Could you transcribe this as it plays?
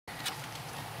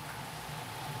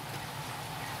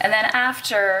And then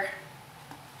after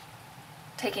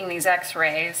taking these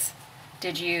x-rays,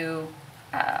 did you,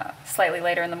 slightly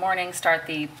later in the morning, start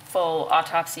the full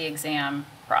autopsy exam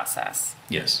process?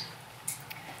 Yes.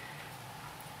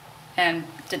 And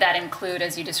did that include,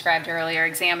 as you described earlier,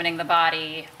 examining the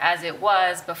body as it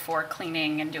was before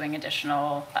cleaning and doing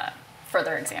additional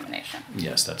further examination?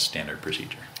 Yes, that's standard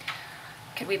procedure.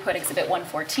 Could we put Exhibit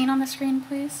 114 on the screen,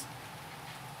 please?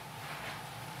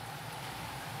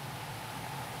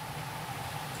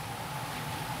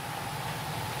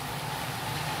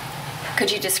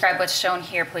 Could you describe what's shown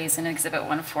here, please, in Exhibit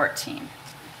 114?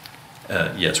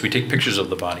 Yes, we take pictures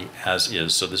of the body as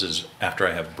is. So this is after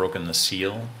I have broken the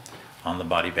seal on the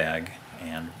body bag,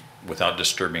 and without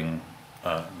disturbing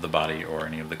the body or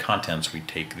any of the contents, we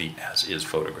take the as-is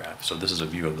photograph. So this is a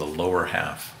view of the lower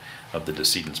half of the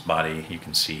decedent's body. You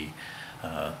can see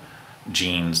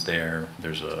jeans there.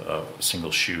 There's a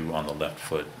single shoe on the left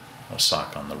foot, a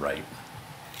sock on the right.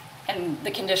 And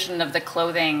the condition of the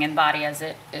clothing and body as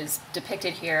it is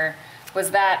depicted here,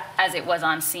 was that as it was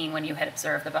on scene when you had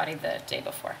observed the body the day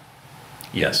before?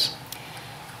 Yes.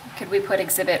 Could we put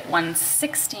Exhibit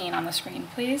 116 on the screen,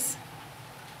 please?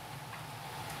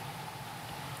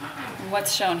 And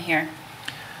what's shown here?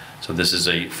 So this is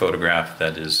a photograph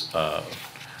that is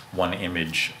one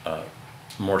image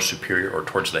more superior or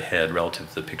towards the head relative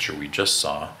to the picture we just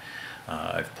saw.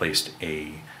 I've placed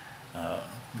a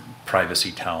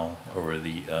privacy towel over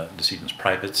the decedent's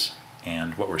privates,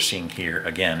 and what we're seeing here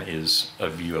again is a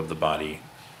view of the body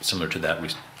similar to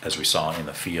that as we saw in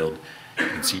the field. You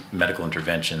can see medical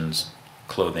interventions,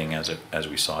 clothing as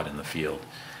we saw it in the field,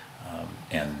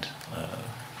 and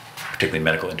particularly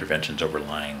medical interventions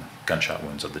overlying gunshot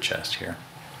wounds of the chest here.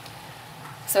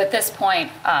 So at this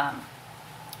point,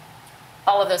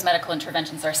 all of those medical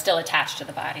interventions are still attached to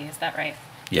the body, is that right?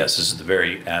 Yes, this is the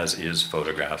very as-is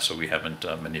photograph, so we haven't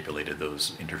manipulated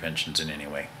those interventions in any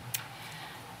way.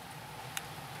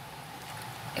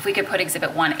 If we could put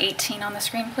Exhibit 118 on the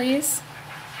screen, please.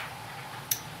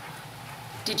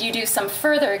 Did you do some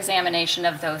further examination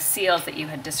of those seals that you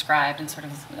had described and sort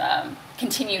of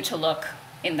continue to look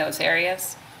in those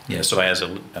areas? Yeah, so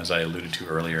as I alluded to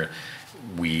earlier,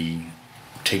 we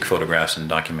take photographs and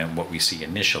document what we see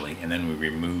initially, and then we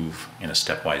remove in a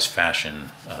stepwise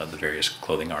fashion the various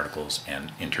clothing articles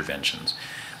and interventions.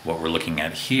 What we're looking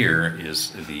at here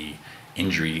is the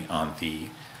injury on the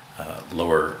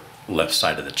lower left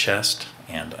side of the chest,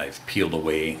 and I've peeled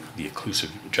away the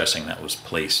occlusive dressing that was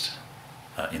placed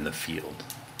in the field.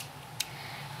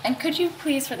 And could you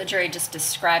please, for the jury, just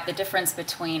describe the difference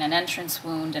between an entrance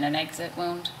wound and an exit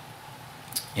wound?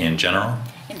 In general?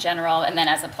 In general, and then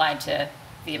as applied to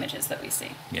the images that we see.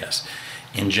 Yes.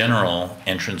 In general,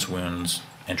 entrance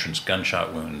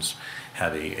gunshot wounds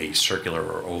have a circular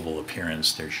or oval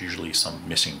appearance. There's usually some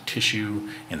missing tissue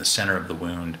in the center of the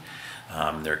wound.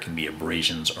 There can be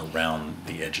abrasions around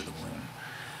the edge of the wound.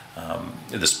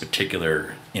 This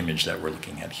particular image that we're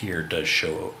looking at here does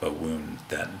show a wound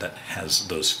that has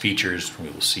those features. We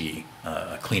will see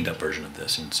a cleaned up version of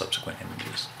this in subsequent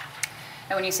images.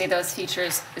 And when you say those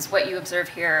features, is what you observe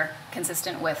here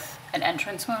consistent with an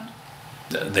entrance wound?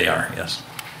 They are, yes.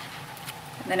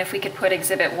 And then if we could put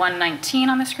Exhibit 119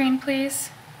 on the screen, please.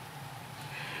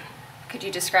 Could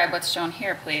you describe what's shown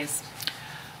here, please?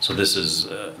 So this is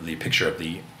the picture of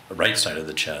the right side of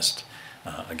the chest,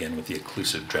 again with the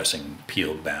occlusive dressing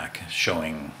peeled back,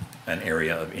 showing an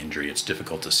area of injury. It's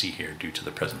difficult to see here due to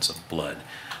the presence of blood,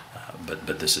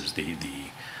 but this is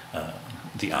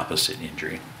the opposite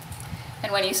injury.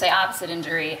 And when you say opposite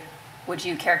injury, would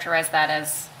you characterize that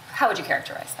as, how would you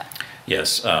characterize that?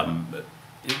 Yes,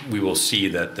 we will see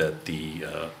that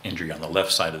the injury on the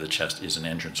left side of the chest is an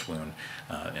entrance wound,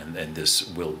 and this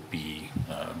will be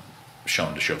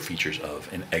shown to show features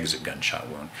of an exit gunshot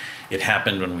wound. It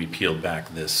happened when we peeled back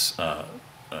this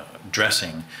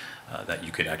dressing that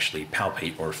you could actually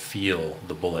palpate or feel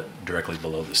the bullet directly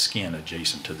below the skin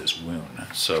adjacent to this wound.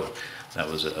 So that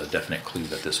was a definite clue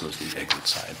that this was the exit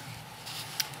side.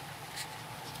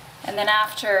 And then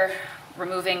after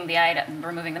removing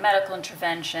the medical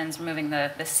interventions, removing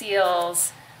the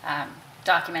seals,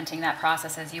 documenting that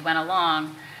process as you went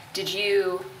along, did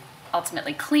you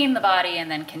ultimately clean the body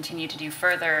and then continue to do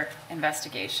further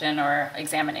investigation or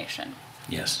examination?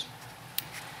 Yes.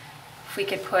 If we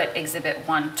could put Exhibit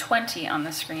 120 on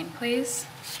the screen, please.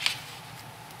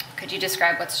 Could you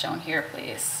describe what's shown here,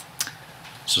 please?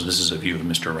 So this is a view of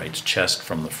Mr. Wright's chest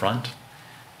from the front,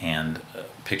 and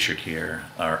pictured here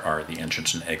are the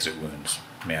entrance and exit wounds.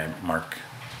 May I mark?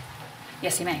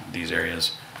 Yes, you may. These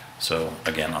areas. So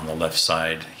again, on the left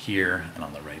side here and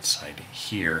on the right side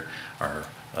here are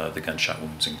the gunshot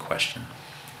wounds in question.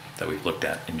 that we've looked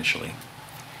at initially.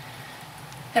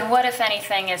 And what, if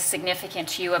anything, is significant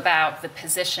to you about the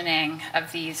positioning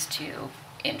of these two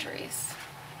injuries?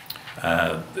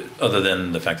 Other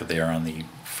than the fact that they are on the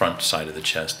front side of the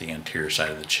chest, the anterior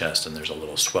side of the chest, and there's a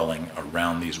little swelling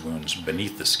around these wounds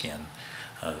beneath the skin,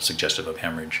 suggestive of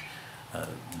hemorrhage.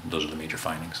 Those are the major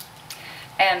findings.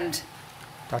 And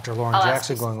Dr. Lauren I'll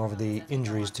Jackson going over the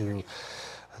injuries to,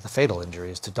 the fatal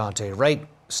injuries to Daunte Wright.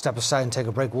 Step aside and take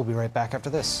a break. We'll be right back after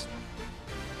this.